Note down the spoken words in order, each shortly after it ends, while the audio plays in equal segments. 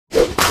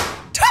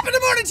Top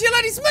of the morning to you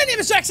laddies, my name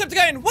is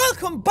Jacksepticeye and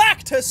welcome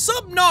back to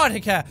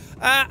Subnautica.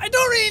 I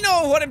don't really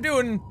know what I'm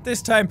doing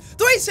this time.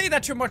 Do I say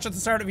that too much at the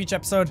start of each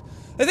episode?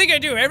 I think I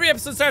do. Every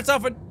episode starts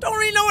off with, don't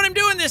really know what I'm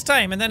doing this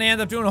time, and then I end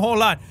up doing a whole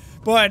lot.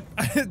 But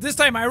this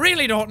time I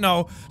really don't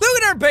know.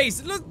 Look at our base,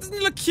 doesn't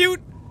it look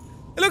cute?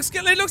 It looks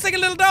like a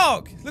little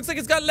dog. It looks like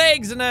it's got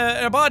legs and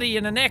a body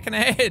and a neck and a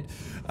head.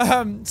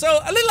 So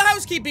a little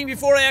housekeeping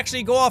before I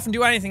actually go off and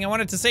do anything. I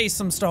wanted to say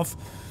some stuff.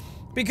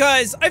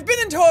 Because I've been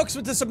in talks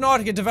with the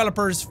Subnautica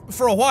developers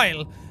for a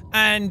while,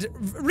 and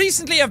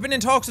recently I've been in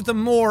talks with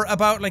them more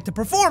about like the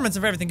performance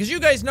of everything, because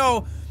you guys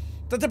know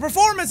that the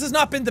performance has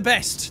not been the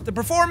best. The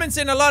performance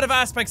in a lot of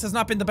aspects has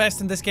not been the best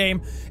in this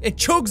game. It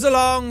chugs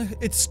along,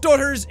 it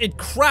stutters, it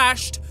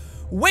crashed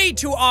way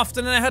too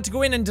often, and I had to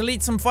go in and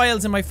delete some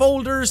files in my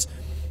folders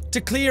to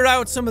clear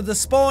out some of the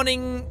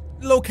spawning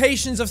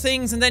locations of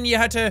things, and then you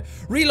had to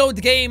reload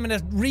the game and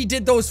it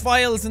redid those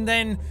files, and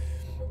then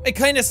it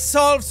kind of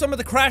solved some of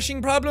the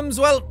crashing problems.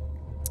 Well,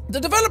 the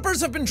developers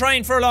have been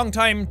trying for a long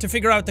time to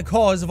figure out the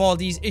cause of all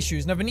these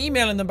issues, and I've been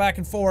emailing them back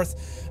and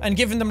forth and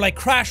giving them like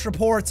crash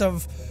reports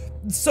of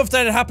stuff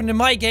that had happened in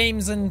my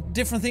games and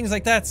different things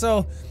like that.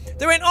 So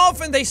they went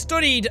off and they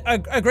studied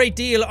a great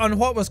deal on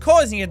what was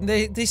causing it, and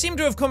they seem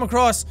to have come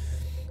across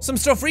some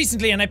stuff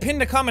recently, and I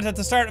pinned a comment at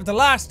the start of the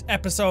last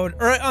episode,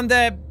 or on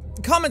the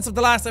comments of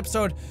the last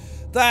episode,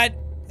 that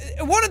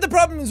one of the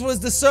problems was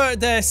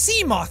the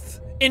sea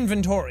moth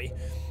inventory.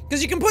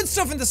 Because you can put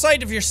stuff in the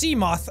side of your sea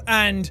moth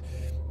and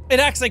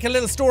it acts like a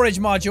little storage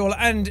module,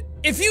 and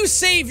if you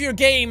save your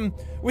game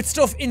with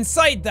stuff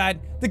inside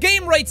that, the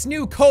game writes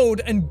new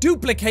code and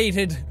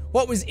duplicated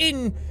what was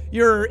in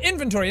your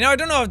inventory. Now I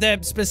don't know the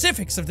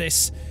specifics of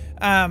this.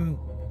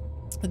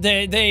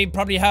 They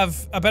probably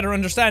have a better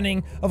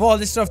understanding of all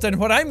this stuff than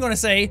what I'm gonna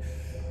say.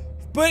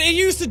 But it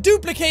used to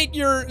duplicate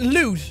your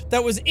loot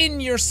that was in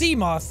your sea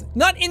moth.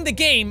 Not in the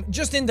game,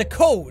 just in the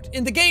code.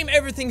 In the game,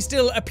 everything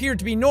still appeared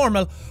to be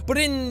normal, but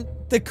in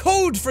the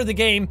code for the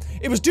game,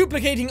 it was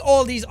duplicating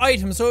all these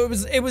items, so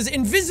it was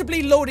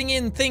invisibly loading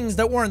in things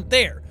that weren't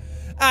there.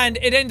 And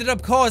it ended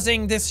up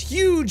causing this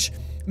huge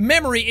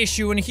memory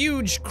issue and a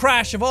huge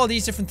crash of all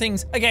these different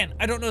things. Again,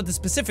 I don't know the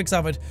specifics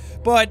of it,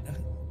 but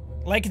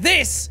like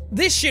this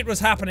shit was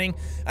happening,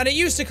 and it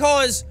used to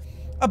cause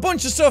a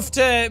bunch of stuff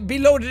to be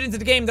loaded into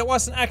the game that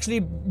wasn't actually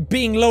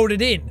being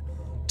loaded in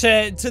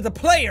to the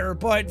player,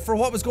 but for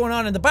what was going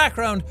on in the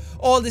background,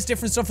 all this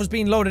different stuff was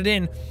being loaded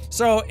in.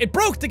 So it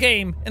broke the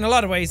game in a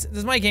lot of ways.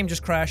 Does my game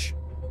just crash?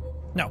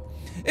 No.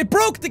 It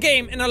broke the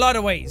game in a lot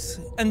of ways,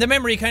 and the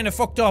memory kind of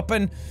fucked up,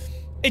 and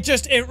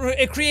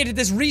it created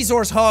this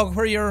resource hog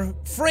where your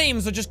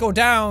frames would just go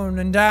down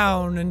and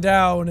down and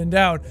down and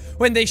down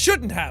when they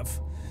shouldn't have.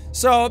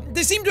 So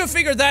they seem to have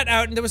figured that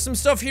out, and there was some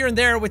stuff here and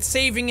there with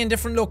saving in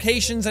different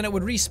locations, and it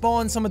would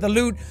respawn some of the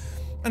loot,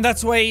 and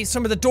that's why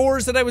some of the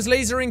doors that I was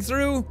lasering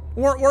through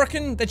weren't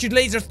working, that you'd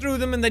laser through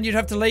them and then you'd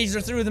have to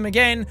laser through them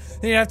again,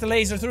 then you'd have to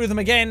laser through them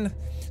again.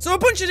 So a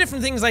bunch of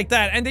different things like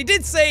that, and they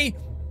did say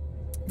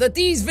that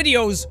these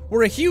videos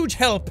were a huge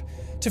help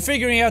to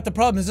figuring out the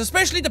problems,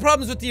 especially the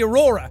problems with the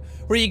Aurora,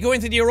 where you go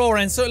into the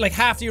Aurora and so like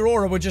half the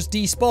Aurora would just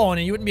despawn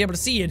and you wouldn't be able to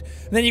see it,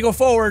 and then you go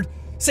forward,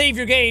 save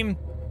your game,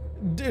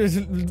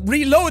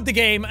 reload the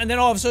game, and then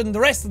all of a sudden the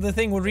rest of the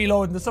thing would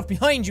reload and the stuff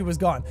behind you was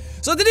gone.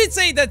 So they did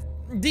say that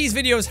these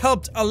videos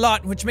helped a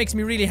lot, which makes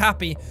me really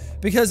happy,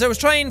 because I was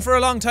trying for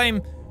a long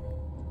time.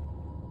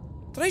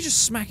 Did I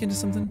just smack into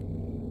something?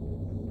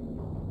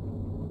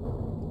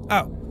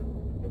 Oh.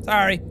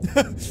 Sorry.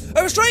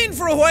 I was trying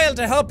for a while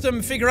to help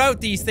them figure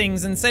out these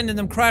things and sending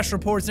them crash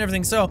reports and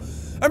everything, so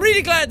I'm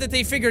really glad that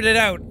they figured it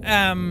out.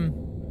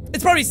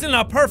 It's probably still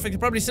not perfect, it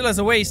probably still has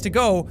a ways to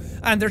go,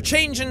 and they're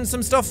changing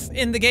some stuff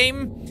in the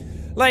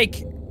game.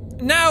 Like,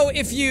 now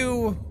if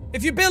you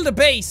build a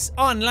base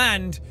on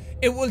land,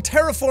 it will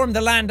terraform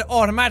the land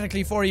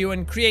automatically for you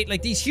and create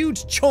like these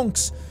huge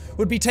chunks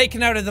would be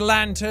taken out of the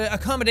land to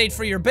accommodate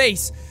for your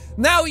base.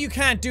 Now you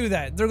can't do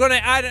that. They're gonna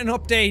add an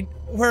update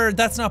where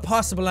that's not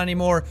possible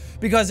anymore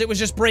because it was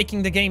just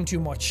breaking the game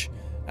too much.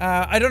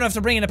 I don't know if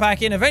they're bringing it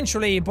back in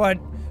eventually, but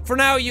for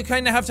now, you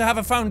kind of have to have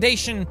a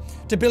foundation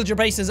to build your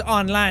bases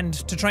on land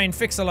to try and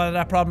fix a lot of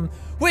that problem.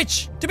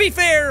 Which, to be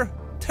fair,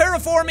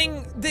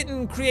 terraforming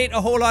didn't create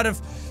a whole lot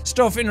of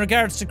stuff in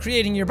regards to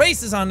creating your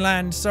bases on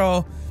land,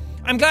 so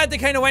I'm glad they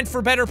kind of went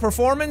for better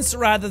performance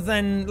rather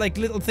than like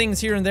little things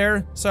here and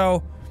there.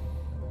 So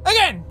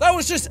again, that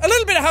was just a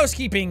little bit of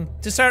housekeeping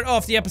to start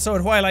off the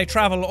episode while I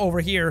travel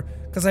over here,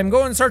 because I'm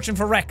going searching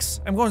for wrecks.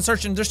 I'm going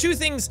searching. There's two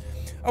things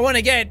I want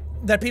to get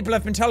that people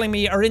have been telling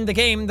me are in the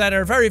game that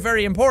are very,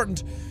 very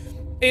important.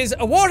 Is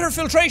a water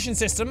filtration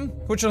system,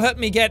 which will help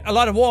me get a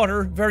lot of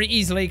water very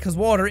easily, because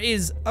water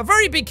is a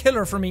very big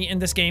killer for me in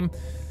this game.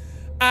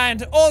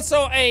 And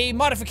also a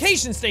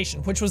modification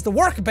station, which was the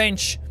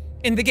workbench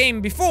in the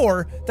game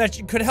before,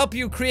 that could help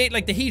you create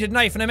like the heated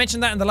knife, and I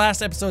mentioned that in the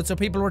last episode, so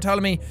people were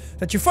telling me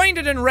that you find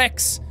it in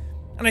wrecks,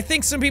 and I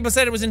think some people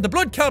said it was in the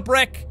blood kelp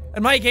wreck,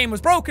 and my game was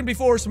broken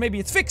before, so maybe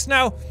it's fixed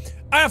now.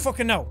 I don't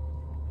fucking know.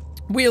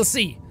 We'll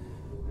see.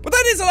 But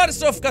that is a lot of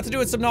stuff got to do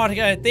with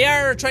Subnautica. They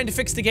are trying to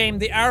fix the game.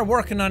 They are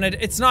working on it.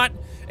 It's not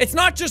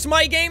just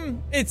my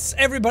game, it's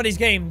everybody's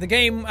game. The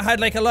game had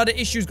like a lot of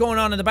issues going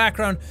on in the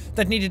background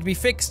that needed to be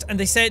fixed, and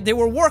they said they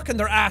were working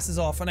their asses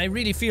off, and I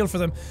really feel for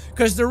them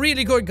because they're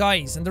really good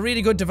guys and they're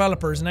really good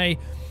developers, and I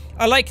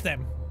like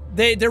them.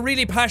 They're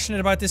really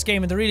passionate about this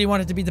game and they really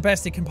want it to be the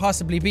best it can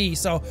possibly be,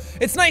 so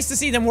it's nice to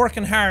see them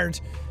working hard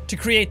to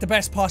create the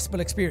best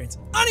possible experience.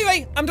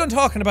 Anyway, I'm done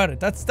talking about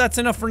it. That's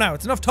enough for now.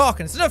 It's enough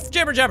talking. It's enough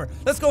jibber jabber.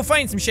 Let's go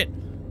find some shit.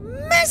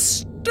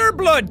 Mr.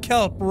 Blood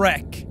Kelp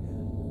Wreck.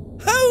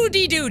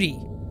 Howdy doody.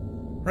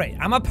 Right,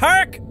 I'm gonna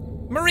park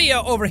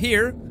Maria over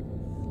here,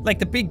 like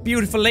the big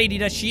beautiful lady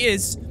that she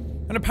is.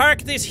 I'm gonna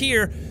park this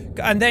here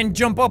and then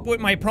jump up with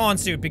my prawn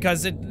suit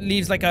because it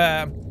leaves like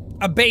a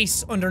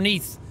base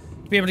underneath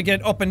to be able to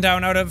get up and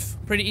down out of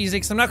pretty easily.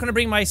 Because I'm not gonna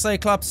bring my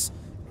Cyclops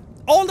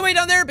all the way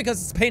down there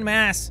because it's a pain in my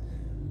ass.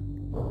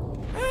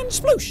 And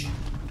sploosh.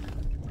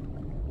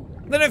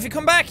 Then if you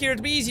come back here,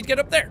 it'll be easy to get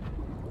up there.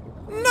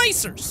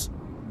 Nicers.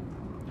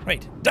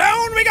 Right,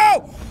 down we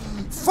go!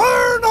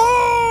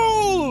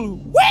 Fernal!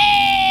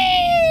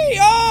 Whee!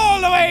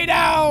 All the way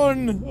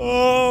down!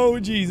 Oh,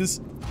 Jesus.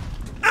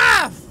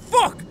 Ah,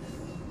 fuck!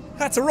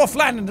 That's a rough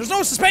landing. There's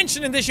no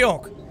suspension in this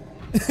yoke.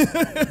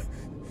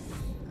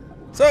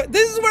 So,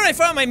 this is where I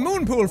found my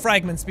moon pool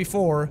fragments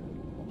before.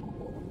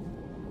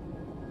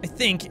 I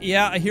think.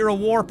 Yeah, I hear a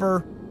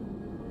warper.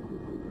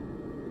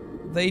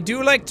 They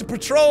do like to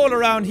patrol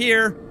around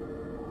here.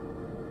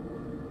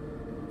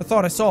 I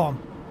thought I saw him.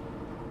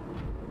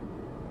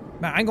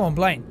 Man, I'm going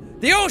blind.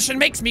 The ocean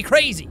makes me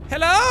crazy.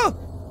 Hello?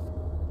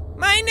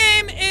 My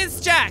name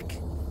is Jack.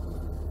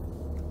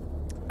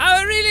 I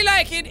would really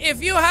like it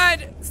if you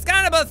had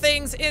scannable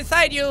things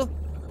inside you.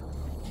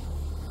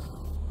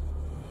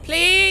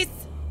 Please?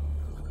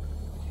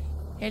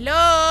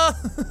 Hello?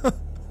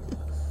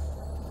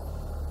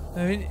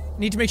 I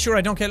need to make sure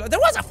I don't get... There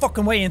was a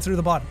fucking way in through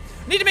the bottom.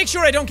 I need to make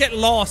sure I don't get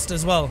lost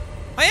as well.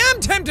 I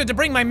am tempted to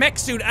bring my mech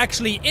suit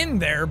actually in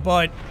there,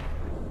 but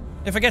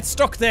if I get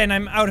stuck then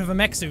I'm out of a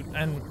mech suit,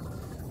 and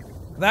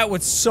that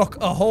would suck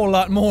a whole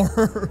lot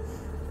more.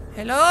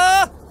 Hello?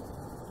 I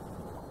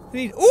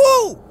need...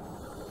 Ooh!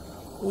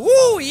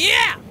 Ooh,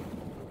 yeah!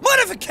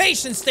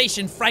 Modification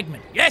station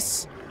fragment,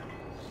 yes!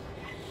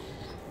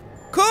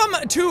 Come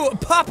to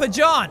Papa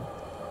John.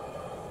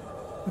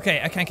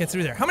 Okay, I can't get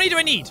through there. How many do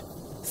I need?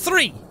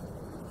 3.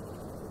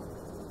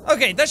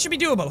 Okay, that should be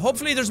doable.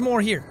 Hopefully there's more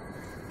here.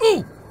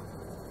 Ooh!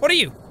 What are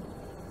you?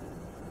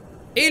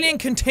 Alien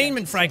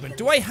containment fragment.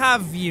 Do I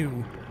have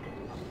you?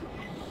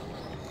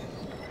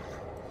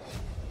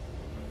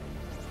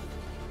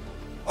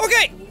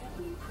 Okay!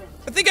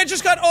 I think I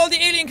just got all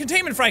the alien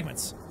containment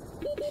fragments.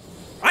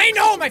 I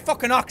know my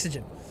fucking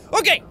oxygen!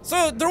 Okay,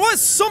 so there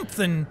was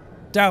something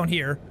down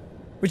here,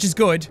 which is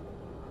good.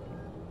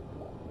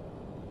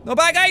 No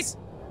bad, guys?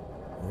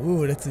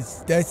 Ooh,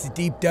 that's a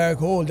deep dark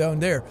hole down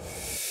there.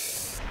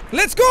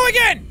 Let's go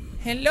again!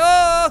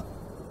 Hello?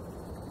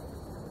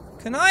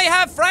 Can I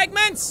have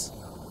fragments?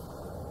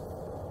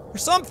 Or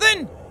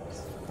something?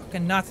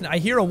 Fucking nothing. I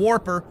hear a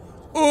warper.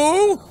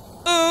 Ooh!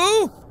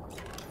 Ooh!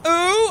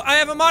 Ooh! I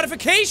have a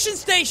modification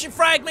station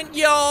fragment,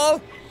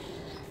 y'all!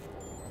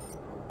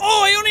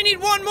 Oh, I only need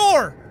one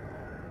more!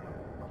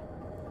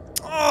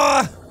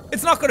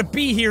 It's not gonna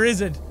be here,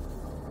 is it?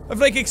 I've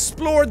like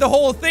explored the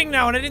whole thing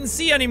now and I didn't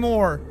see any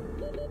more.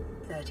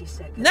 30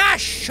 seconds. Nah,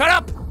 shut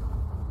up!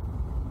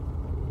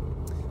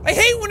 I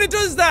hate when it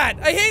does that!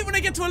 I hate when I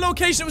get to a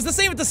location. It was the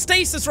same with the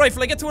stasis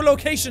rifle. I get to a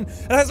location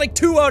and it has like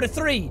 2 out of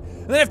 3.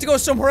 And then I have to go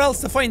somewhere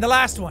else to find the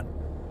last one.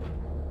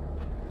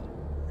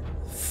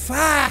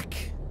 Fuck!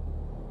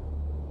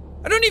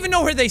 I don't even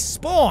know where they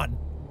spawn.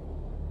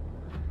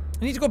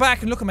 I need to go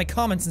back and look at my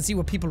comments and see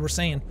what people were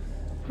saying.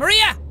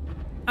 Maria!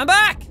 I'm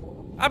back!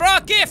 I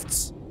brought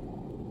gifts!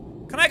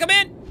 Can I come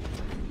in?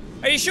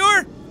 Are you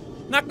sure?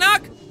 Knock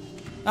knock?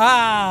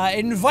 Ah,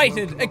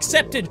 invited,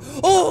 accepted.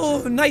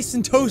 Oh, nice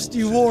and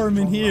toasty warm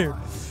in here.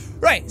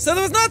 Right, so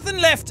there was nothing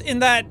left in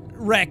that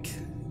wreck.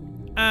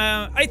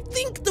 I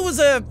think there was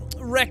a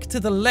wreck to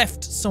the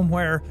left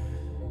somewhere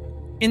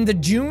in the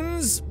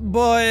dunes,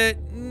 but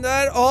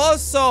that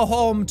also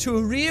home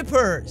to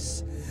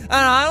Reapers. And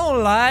I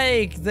don't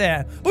like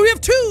that. But we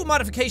have 2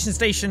 modification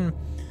station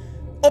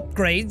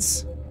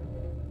upgrades.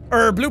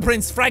 Or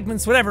blueprints,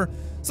 fragments, whatever.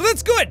 So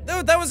that's good.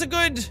 That was a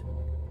good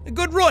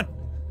run.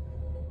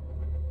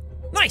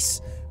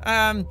 Nice.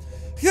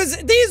 Because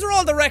these are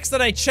all the wrecks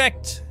that I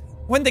checked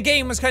when the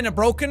game was kind of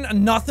broken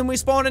and nothing was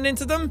spawning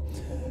into them.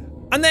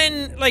 And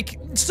then, like,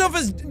 stuff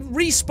has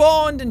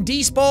respawned and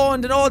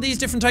despawned and all these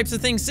different types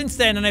of things since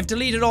then, and I've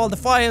deleted all the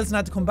files and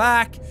had to come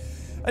back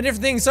and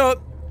different things,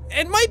 so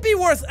it might be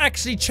worth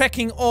actually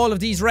checking all of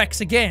these wrecks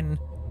again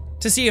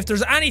to see if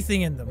there's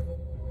anything in them.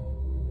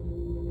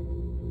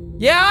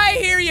 Yeah, I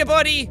hear you,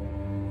 buddy!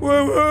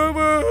 Whoa, whoa,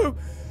 whoa.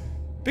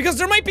 Because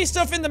there might be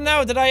stuff in them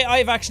now that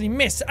I've actually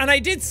missed, and I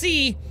did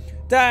see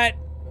that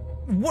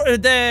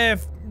the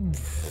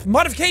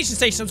modification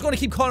station, I was going to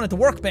keep calling it the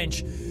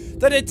workbench,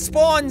 that it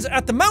spawns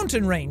at the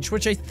mountain range,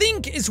 which I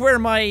think is where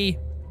my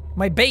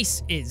my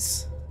base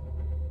is.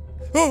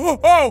 Oh,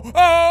 oh,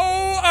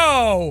 oh,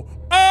 oh,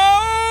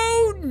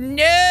 oh,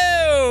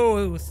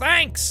 no,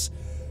 thanks.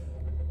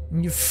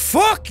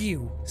 Fuck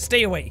you.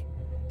 Stay away.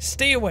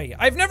 Stay away.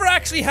 I've never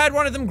actually had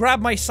one of them grab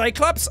my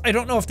Cyclops. I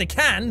don't know if they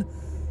can.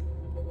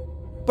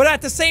 But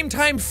at the same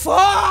time,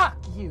 fuck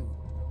you.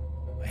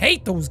 I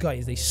hate those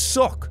guys. They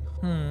suck.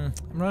 I'm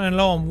running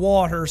low on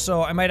water,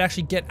 so I might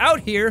actually get out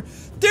here.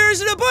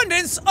 There's an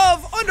abundance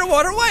of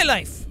underwater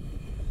wildlife.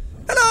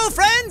 Hello,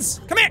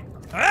 friends. Come here.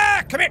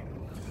 Come here.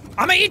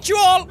 I'm gonna eat you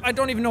all. I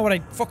don't even know what I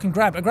fucking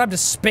grabbed. I grabbed a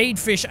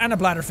spadefish and a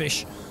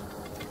bladderfish.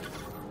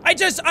 I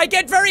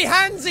get very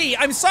handsy.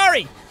 I'm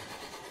sorry.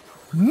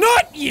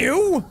 Not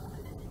you.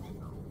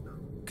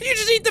 Can you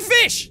just eat the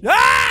fish?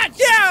 Ah,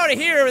 get out of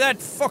here with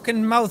that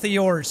fucking mouth of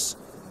yours.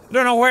 I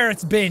don't know where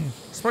it's been.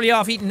 It's probably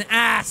off eating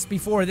ass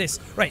before this.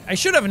 Right, I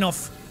should have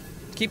enough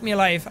to keep me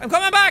alive. I'm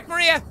coming back,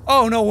 Maria.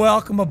 Oh no,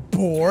 welcome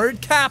aboard,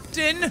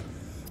 Captain.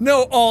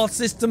 No all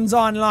systems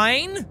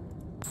online.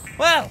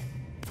 Well,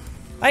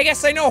 I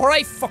guess I know where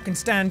I fucking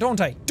stand, don't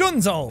I?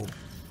 Dunzo!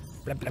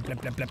 Blip, blip,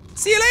 blip, blip, blip.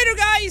 See you later,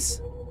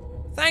 guys!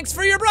 Thanks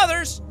for your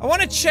brothers! I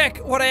want to check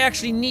what I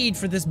actually need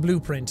for this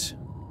blueprint.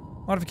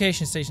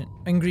 Modification station.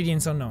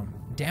 Ingredients unknown.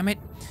 Damn it.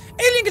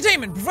 Alien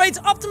containment provides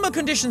optimal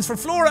conditions for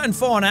flora and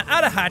fauna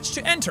at a hatch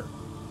to enter.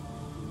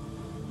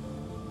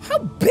 How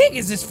big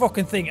is this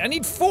fucking thing? I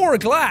need 4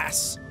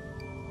 glass.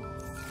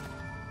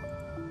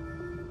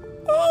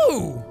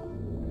 Oh!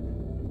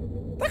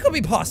 That could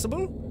be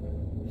possible.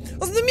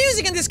 Also, the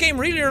music in this game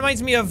really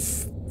reminds me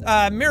of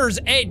Mirror's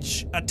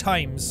Edge at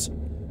times.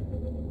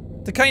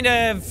 The kind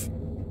of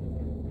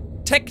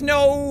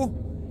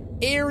techno,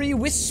 airy,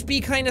 wispy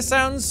kind of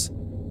sounds.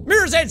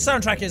 Mirror's Edge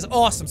soundtrack is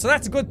awesome, so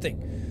that's a good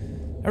thing.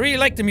 I really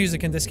like the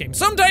music in this game.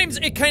 Sometimes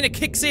it kind of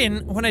kicks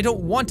in when I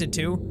don't want it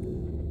to.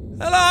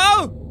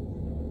 Hello?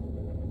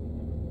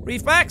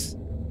 Reefbacks?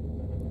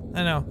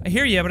 I know, I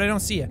hear you, but I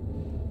don't see you.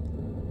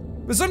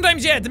 But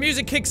sometimes, yeah, the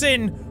music kicks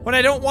in when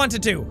I don't want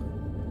it to.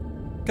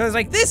 Cause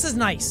like, this is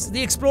nice,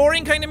 the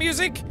exploring kind of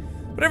music,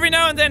 but every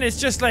now and then it's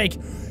just like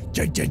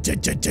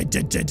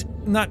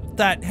not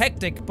that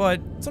hectic, but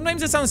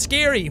sometimes it sounds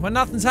scary when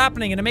nothing's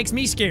happening and it makes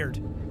me scared.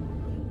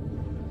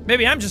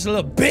 Maybe I'm just a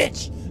little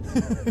bitch,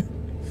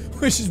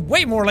 which is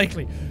way more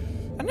likely.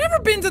 I've never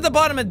been to the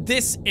bottom of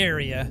this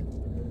area.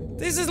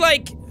 This is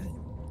like,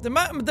 the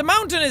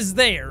mountain is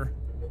there.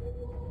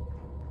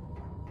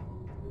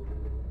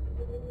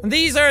 And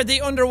these are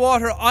the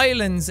underwater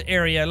islands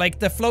area, like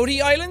the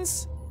floaty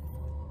islands.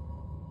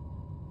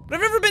 But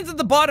I've never been to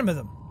the bottom of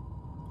them.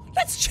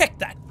 Let's check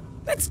that.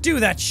 Let's do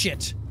that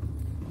shit.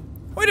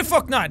 Why the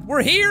fuck not?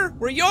 We're here,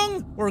 we're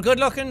young, we're good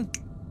looking.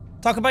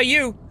 Talk about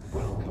you.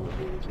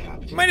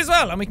 Might as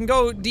well, and we can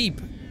go deep.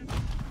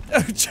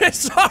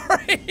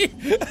 Sorry.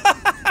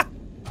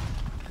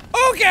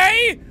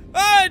 Okay,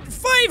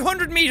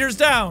 500 meters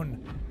down.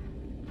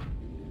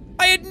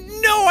 I had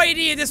no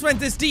idea this went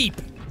this deep.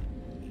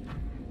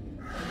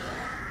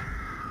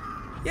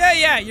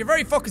 Yeah, you're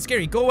very fucking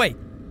scary. Go away.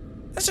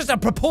 That's just a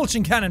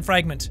propulsion cannon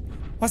fragment.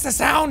 What's the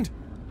sound?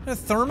 A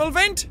thermal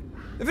vent?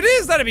 If it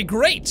is, that'd be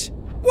great.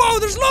 Whoa,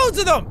 there's loads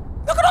of them.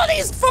 Look at all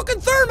these fucking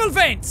thermal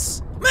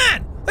vents.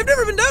 Man, I've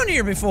never been down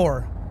here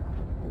before.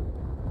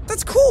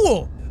 That's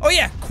cool. Oh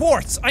yeah,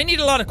 quartz. I need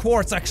a lot of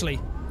quartz,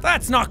 actually.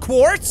 That's not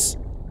quartz.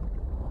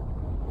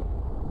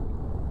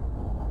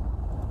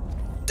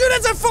 Dude,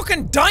 that's a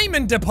fucking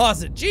diamond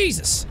deposit.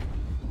 Jesus.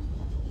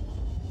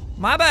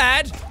 My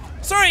bad.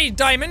 Sorry,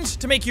 Diamond,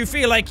 to make you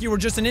feel like you were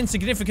just an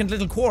insignificant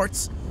little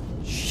quartz.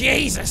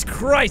 Jesus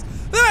Christ.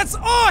 That's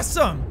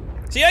awesome!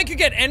 See, I could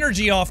get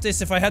energy off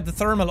this if I had the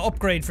thermal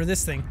upgrade for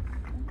this thing.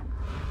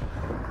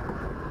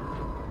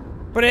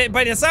 But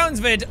by the sounds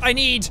of it, I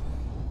need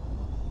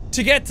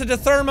to get to the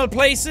thermal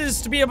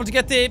places to be able to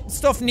get the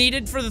stuff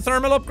needed for the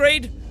thermal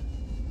upgrade.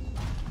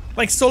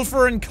 Like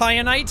sulfur and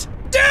kyanite.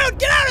 Dude,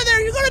 get out of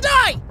there! You're gonna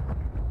die!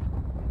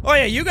 Oh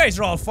yeah, you guys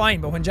are all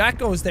fine, but when Jack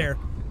goes there...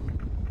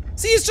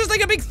 See, it's just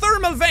like a big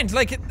thermal vent,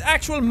 like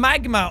actual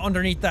magma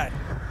underneath that.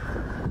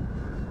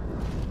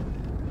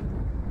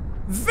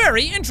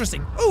 Very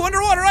interesting. Oh,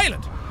 underwater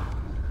island.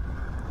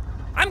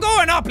 I'm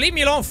going up, leave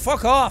me alone,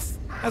 fuck off.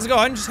 How's it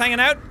going? Just hanging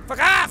out? Fuck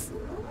off!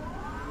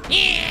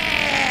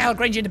 Yeah, I'll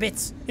grind you into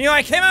bits. You know,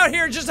 I came out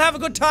here just to have a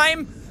good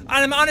time, and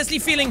I'm honestly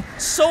feeling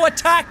so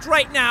attacked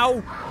right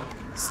now.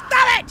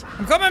 Stop it!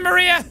 I'm coming,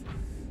 Maria.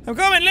 I'm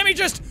coming, let me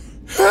just...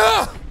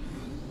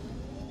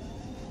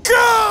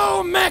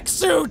 Go, mech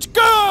suit,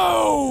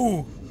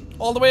 go!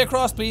 All the way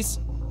across, please.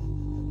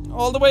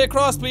 All the way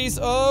across, please.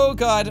 Oh,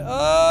 God.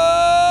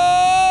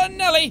 Oh,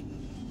 Nelly.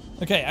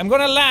 Okay, I'm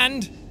gonna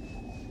land.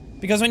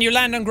 Because when you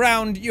land on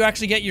ground, you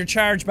actually get your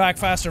charge back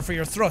faster for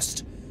your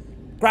thrust.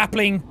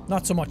 Grappling,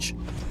 not so much.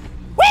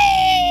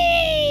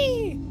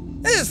 Whee!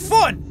 This is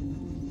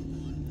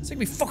fun! It's gonna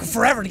be fucking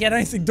forever to get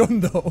anything done,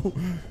 though.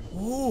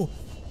 Oh.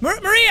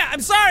 Maria,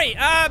 I'm sorry.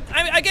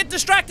 I get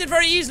distracted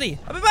very easily.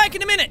 I'll be back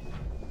in a minute.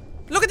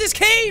 Look at this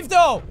cave,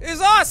 though! It's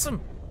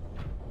awesome!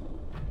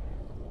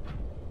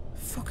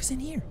 The fuck is in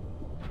here?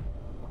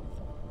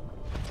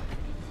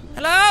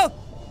 Hello?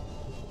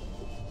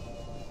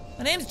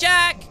 My name's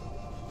Jack.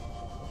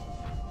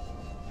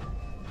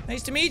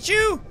 Nice to meet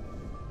you.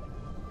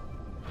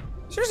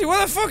 Seriously,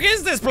 what the fuck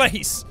is this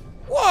place?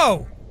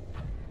 Whoa.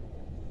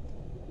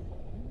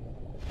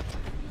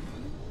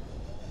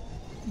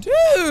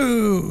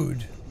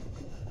 Dude.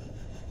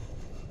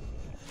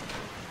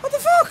 What the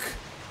fuck?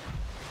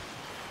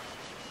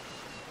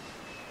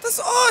 That's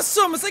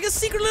awesome. It's like a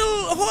secret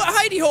little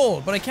hidey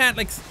hole, but I can't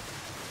like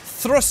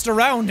thrust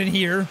around in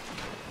here,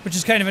 which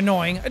is kind of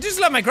annoying. I just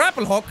love my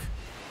grapple hook.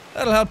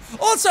 That'll help.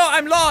 Also,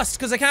 I'm lost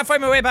because I can't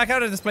find my way back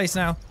out of this place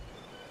now.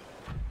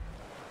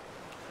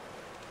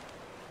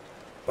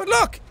 But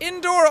look,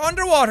 indoor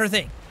underwater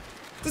thing.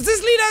 Does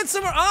this lead out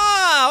somewhere?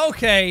 Ah,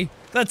 okay.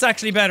 That's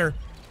actually better.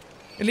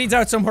 It leads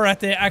out somewhere at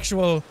the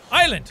actual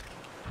island.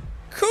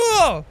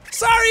 Cool.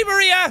 Sorry,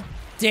 Maria.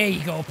 There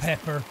you go,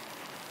 Pepper.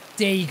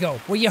 There you go.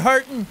 Were you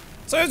hurting?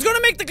 So I was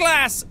gonna make the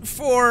glass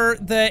for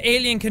the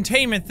alien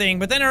containment thing,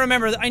 but then I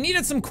remembered I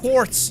needed some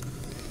quartz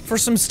for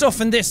some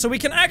stuff in this, so we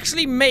can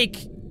actually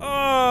make,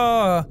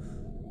 I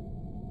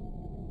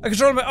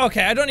control my,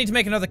 okay, I don't need to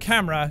make another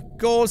camera.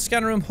 Gold,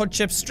 scanner room, HUD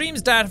chip,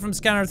 streams data from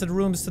scanner to the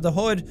rooms to the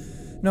HUD.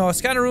 No,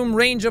 scanner room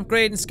range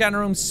upgrade and scanner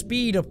room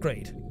speed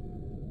upgrade.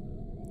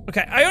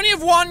 Okay, I only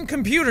have one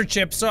computer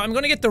chip, so I'm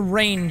gonna get the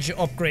range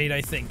upgrade,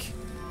 I think.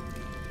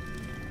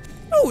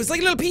 Oh, it's like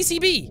a little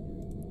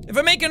PCB. If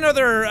I make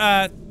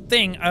another,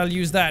 thing, I'll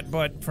use that,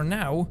 but for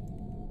now...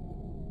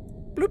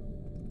 Bloop.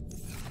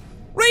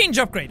 Range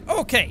upgrade,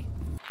 okay.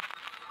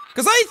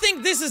 Because I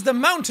think this is the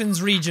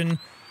mountains region.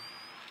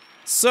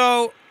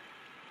 So...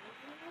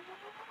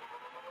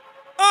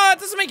 Oh, it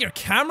doesn't make your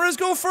cameras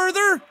go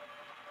further?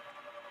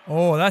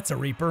 Oh, that's a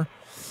reaper.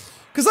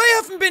 Because I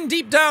haven't been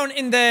deep down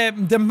in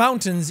the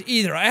mountains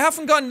either. I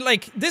haven't gone,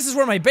 like, this is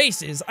where my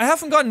base is. I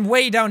haven't gotten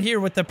way down here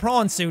with the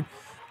prawn suit.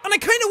 And I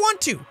kind of want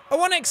to. I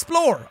want to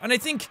explore. And I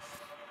think...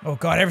 Oh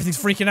god, everything's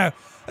freaking out.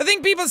 I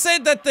think people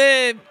said that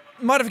the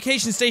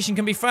modification station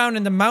can be found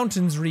in the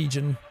mountains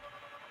region.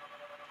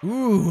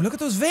 Ooh, look at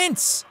those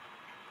vents.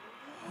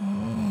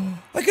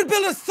 I could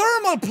build a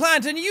thermal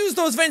plant and use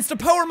those vents to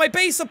power my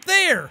base up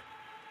there.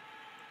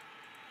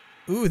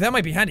 Ooh, that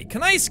might be handy.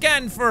 Can I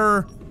scan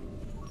for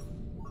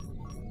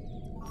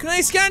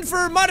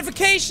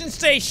modification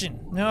station?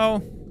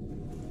 No.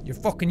 You're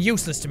fucking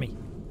useless to me.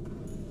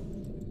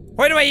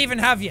 Why do I even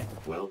have you?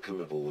 Welcome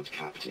aboard,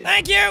 Captain.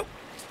 Thank you!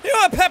 You know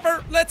what,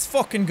 Pepper? Let's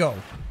fucking go.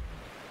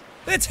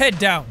 Let's head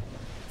down.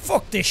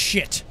 Fuck this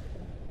shit.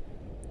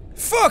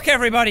 Fuck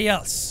everybody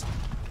else.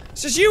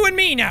 It's just you and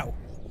me now.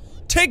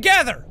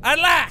 Together, at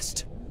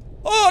last.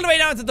 All the way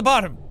down to the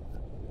bottom.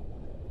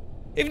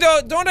 Even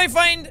though, don't I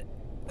find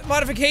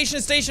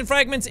modification station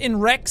fragments in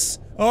wrecks?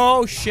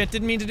 Oh shit,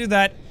 didn't mean to do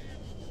that.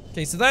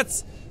 Okay, so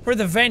that's where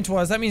the vent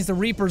was. That means the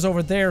Reaper's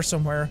over there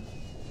somewhere.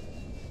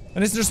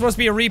 And isn't there supposed to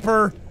be a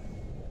Reaper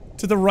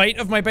to the right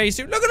of my base?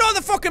 Look at all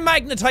the fucking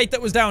magnetite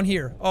that was down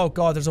here. Oh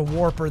god, there's a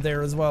warper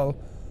there as well.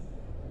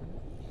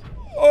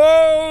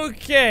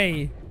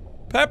 Okay.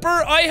 Pepper,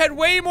 I had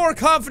way more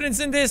confidence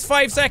in this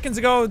 5 seconds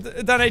ago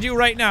than I do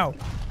right now.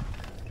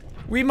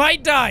 We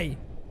might die.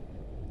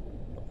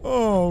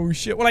 Oh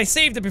shit. Well, I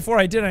saved it before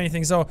I did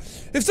anything, so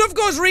if stuff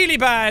goes really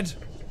bad,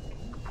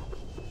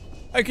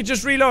 I could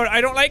just reload.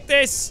 I don't like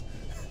this.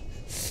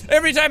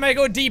 Every time I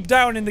go deep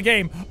down in the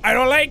game, I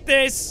don't like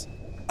this.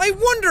 I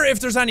wonder if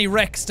there's any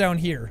wrecks down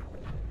here.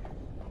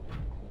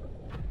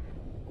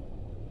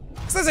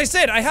 Because as I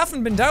said, I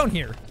haven't been down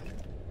here.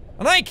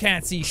 And I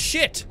can't see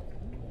shit.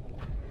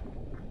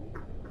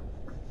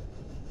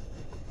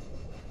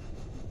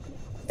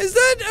 Is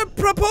that a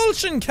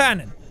propulsion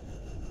cannon?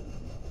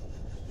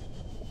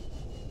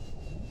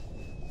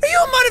 Are you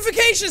a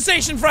modification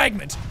station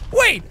fragment?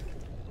 Wait!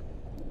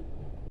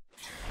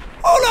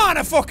 Hold on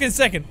a fucking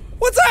second.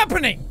 What's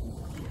happening?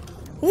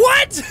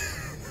 What?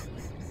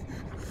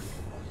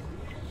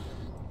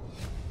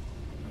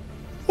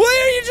 Why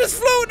are you just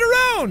floating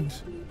around?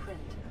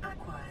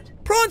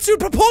 Prawn suit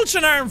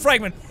propulsion arm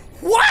fragment.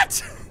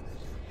 What?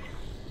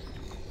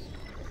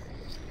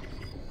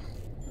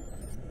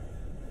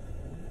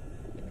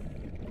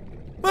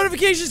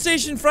 Modification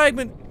station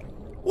fragment.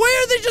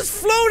 Why are they just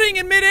floating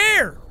in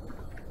midair?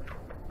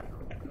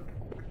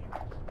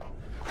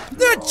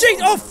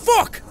 Oh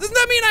fuck! Doesn't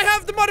that mean I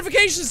have the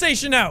modification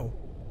station now?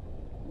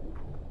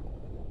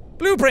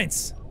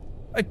 Blueprints.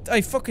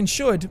 I fucking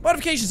should.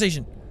 Modification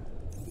station.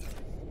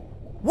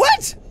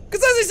 What?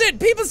 Because as I said,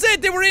 people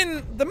said they were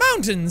in the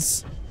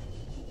mountains.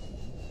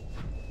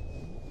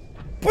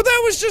 But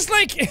that was just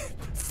like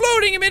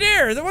floating in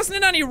midair. There wasn't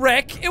in any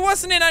wreck. It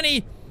wasn't in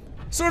any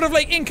sort of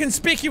like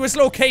inconspicuous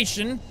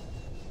location.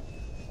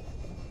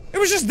 It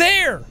was just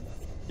there.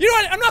 You know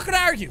what? I'm not gonna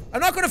argue. I'm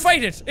not gonna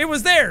fight it. It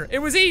was there. It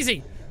was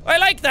easy. I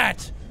like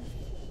that.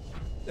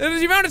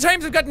 The amount of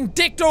times I've gotten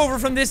dicked over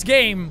from this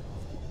game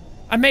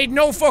and made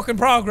no fucking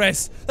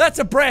progress. That's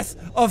a breath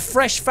of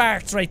fresh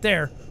farts right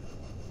there.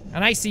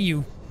 And I see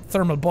you,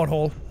 thermal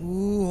butthole.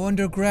 Ooh,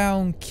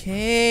 underground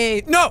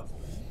cave. No!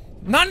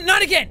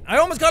 Not again. I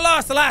almost got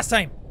lost the last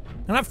time.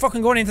 I'm not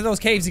fucking going into those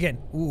caves again.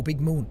 Ooh, big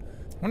moon.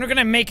 When are we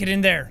gonna make it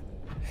in there?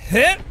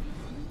 Huh?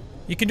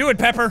 You can do it,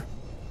 Pepper.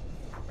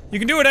 You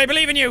can do it, I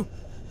believe in you.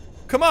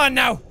 Come on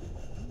now.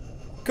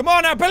 Come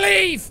on now,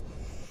 believe!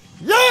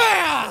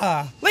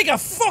 Yeah! Like a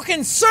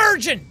fucking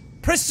surgeon!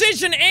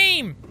 Precision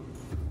aim!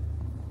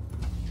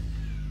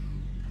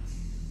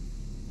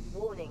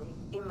 Warning,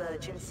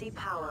 emergency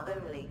power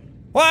only.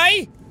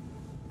 Why?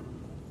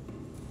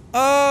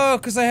 Oh,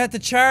 because I had to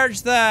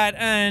charge that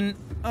and...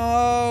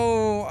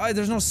 Oh,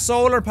 there's no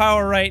solar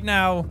power right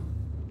now.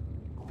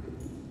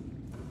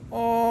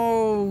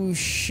 Oh,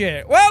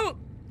 shit. Well,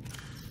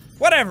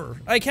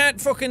 whatever. I can't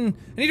fucking...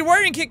 I need a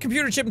wiring kit,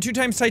 computer chip, and 2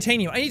 times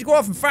titanium. I need to go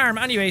off and farm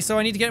anyway, so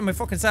I need to get in my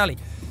fucking Sally.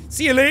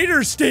 See you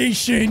later,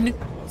 station.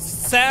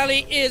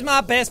 Sally is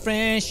my best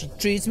friend. She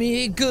treats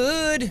me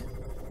good.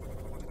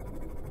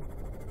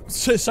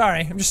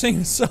 Sorry, I'm just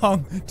singing a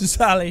song to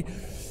Sally.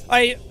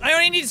 I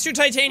only need 2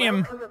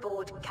 titanium. Welcome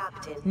aboard,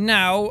 Captain.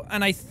 Now,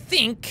 and I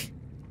think...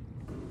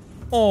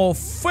 Oh,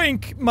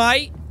 think,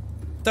 mate,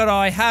 that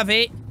I have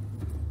it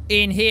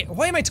in here.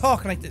 Why am I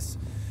talking like this?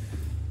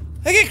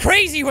 I get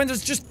crazy when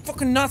there's just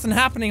fucking nothing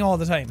happening all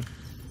the time.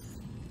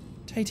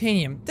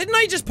 Titanium. Didn't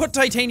I just put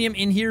titanium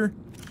in here?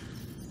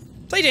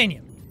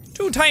 Titanium.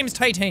 2 times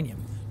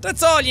titanium.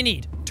 That's all you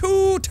need.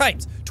 2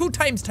 times. 2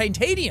 times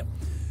titanium.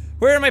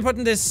 Where am I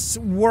putting this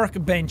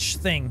workbench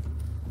thing?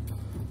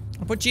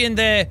 I'll put you in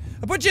the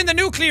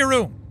nuclear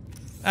room.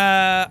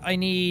 I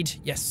need,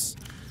 yes.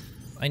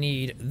 I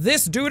need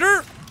this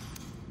duder.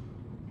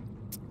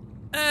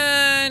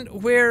 And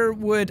where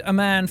would a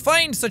man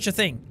find such a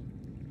thing?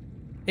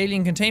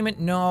 Alien containment?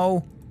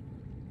 No.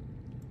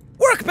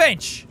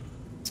 Workbench!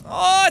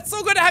 Oh, it's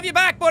so good to have you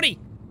back, buddy.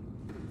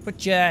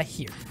 Put you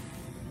here.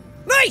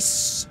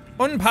 Nice!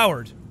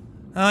 Unpowered.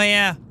 Oh,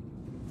 yeah.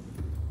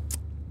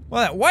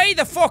 Well, why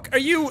the fuck are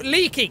you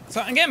leaking?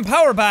 So I'm getting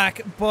power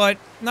back, but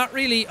not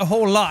really a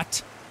whole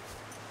lot.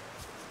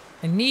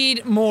 I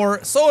need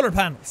more solar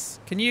panels.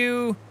 Can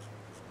you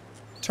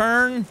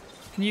turn?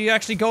 Can you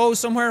actually go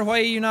somewhere? Why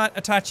are you not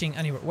attaching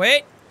anywhere?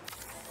 Wait.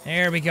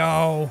 There we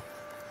go.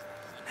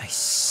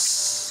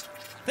 Nice.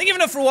 I think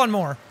enough for 1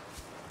 more.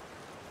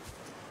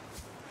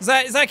 Is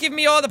that giving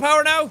me all the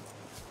power now?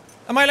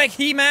 Am I like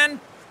He-Man?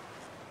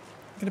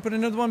 Can I put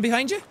another one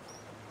behind you?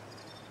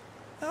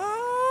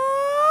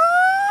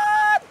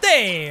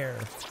 There!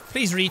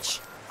 Please reach.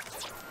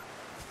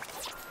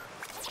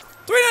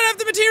 Do I not have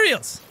the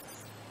materials?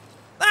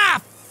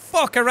 Ah,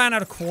 fuck, I ran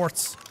out of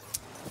quartz.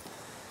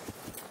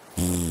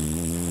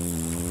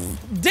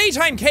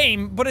 Daytime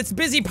came, but it's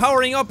busy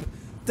powering up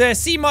the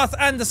sea moth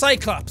and the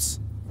cyclops.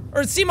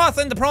 Or the sea moth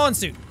and the prawn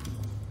suit.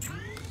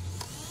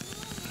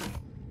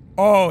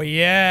 Oh,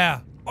 yeah.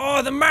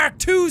 Oh, the Mark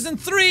 2s and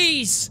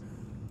 3s!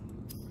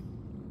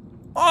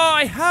 Oh,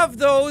 I have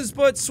those,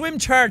 but swim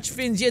charge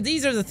fins, yeah,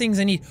 these are the things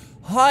I need.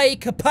 High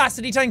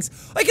capacity tanks.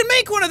 I can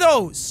make one of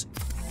those!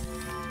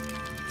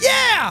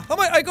 Yeah! How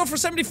much? I go for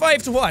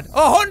 75 to what?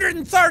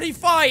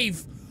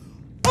 135!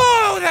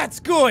 Oh,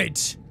 that's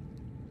good!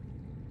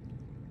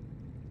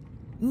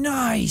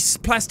 Nice!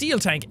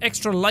 Plasteel tank,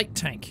 extra light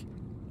tank.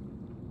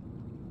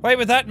 Why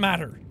would that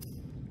matter?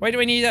 Why do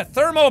I need a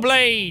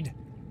thermoblade?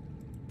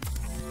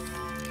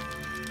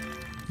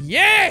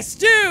 Yes,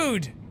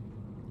 dude!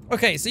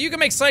 Okay, so you can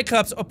make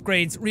Cyclops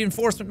upgrades,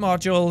 reinforcement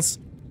modules,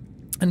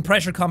 and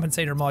pressure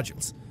compensator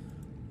modules.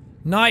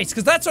 Nice,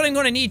 because that's what I'm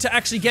going to need to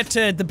actually get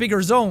to the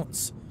bigger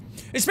zones.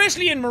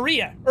 Especially in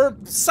Maria, or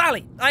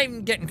Sally.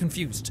 I'm getting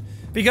confused.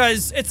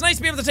 Because it's nice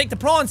to be able to take the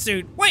prawn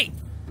suit. Wait!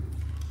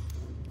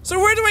 So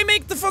where do I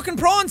make the fucking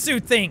prawn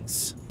suit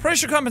things?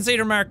 Pressure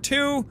compensator Mark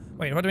II.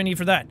 Wait, what do I need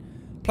for that?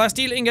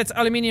 Plasteel ingots,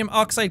 aluminium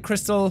oxide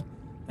crystal,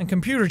 and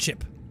computer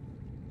chip.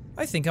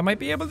 I think I might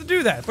be able to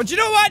do that. But you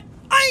know what?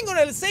 I'm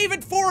gonna save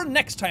it for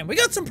next time. We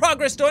got some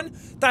progress done.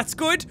 That's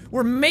good.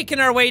 We're making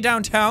our way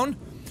downtown.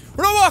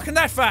 We're not walking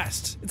that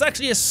fast. It's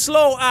actually a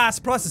slow-ass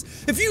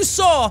process. If you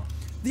saw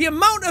the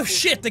amount of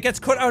shit that gets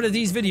cut out of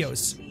these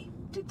videos.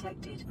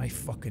 I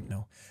fucking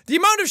know. The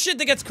amount of shit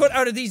that gets cut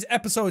out of these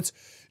episodes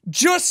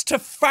just to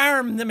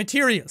farm the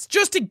materials.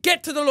 Just to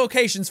get to the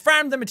locations,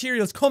 farm the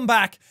materials, come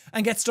back,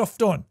 and get stuff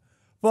done.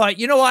 But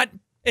you know what?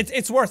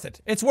 It's worth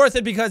it. It's worth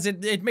it because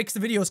it makes the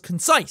videos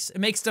concise. It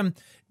makes them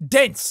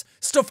dense.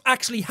 Stuff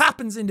actually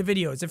happens in the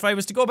videos. If I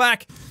was to go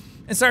back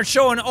and start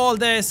showing all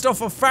the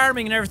stuff of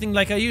farming and everything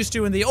like I used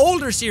to in the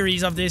older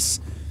series of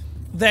this,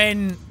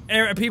 then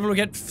people will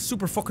get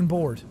super fucking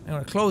bored. I'm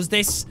gonna close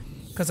this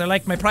because I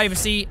like my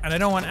privacy and I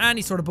don't want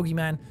any sort of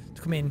boogeyman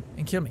to come in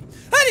and kill me.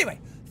 Anyway,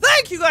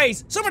 thank you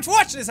guys so much for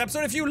watching this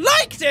episode. If you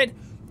liked it,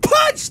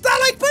 punch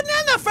that like button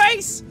in the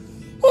face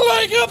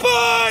like a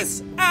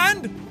boss!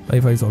 And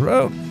high fives all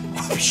around.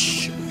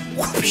 Whoosh,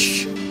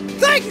 whoosh.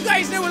 Thank you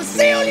guys, and we'll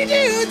see all you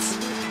dudes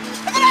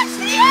in the next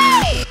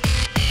video!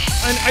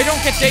 And I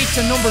don't get dates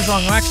and numbers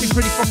wrong. I'm actually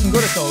pretty fucking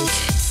good at those.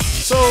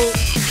 So,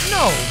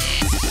 no.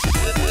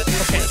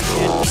 Okay,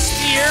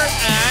 spear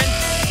and...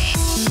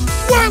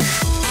 Whoa!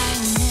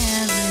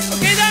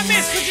 Okay, that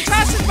missed. Could you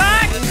toss it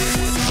back?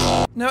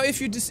 Now, if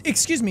you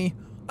excuse me,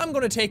 I'm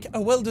gonna take a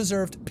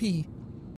well-deserved pee.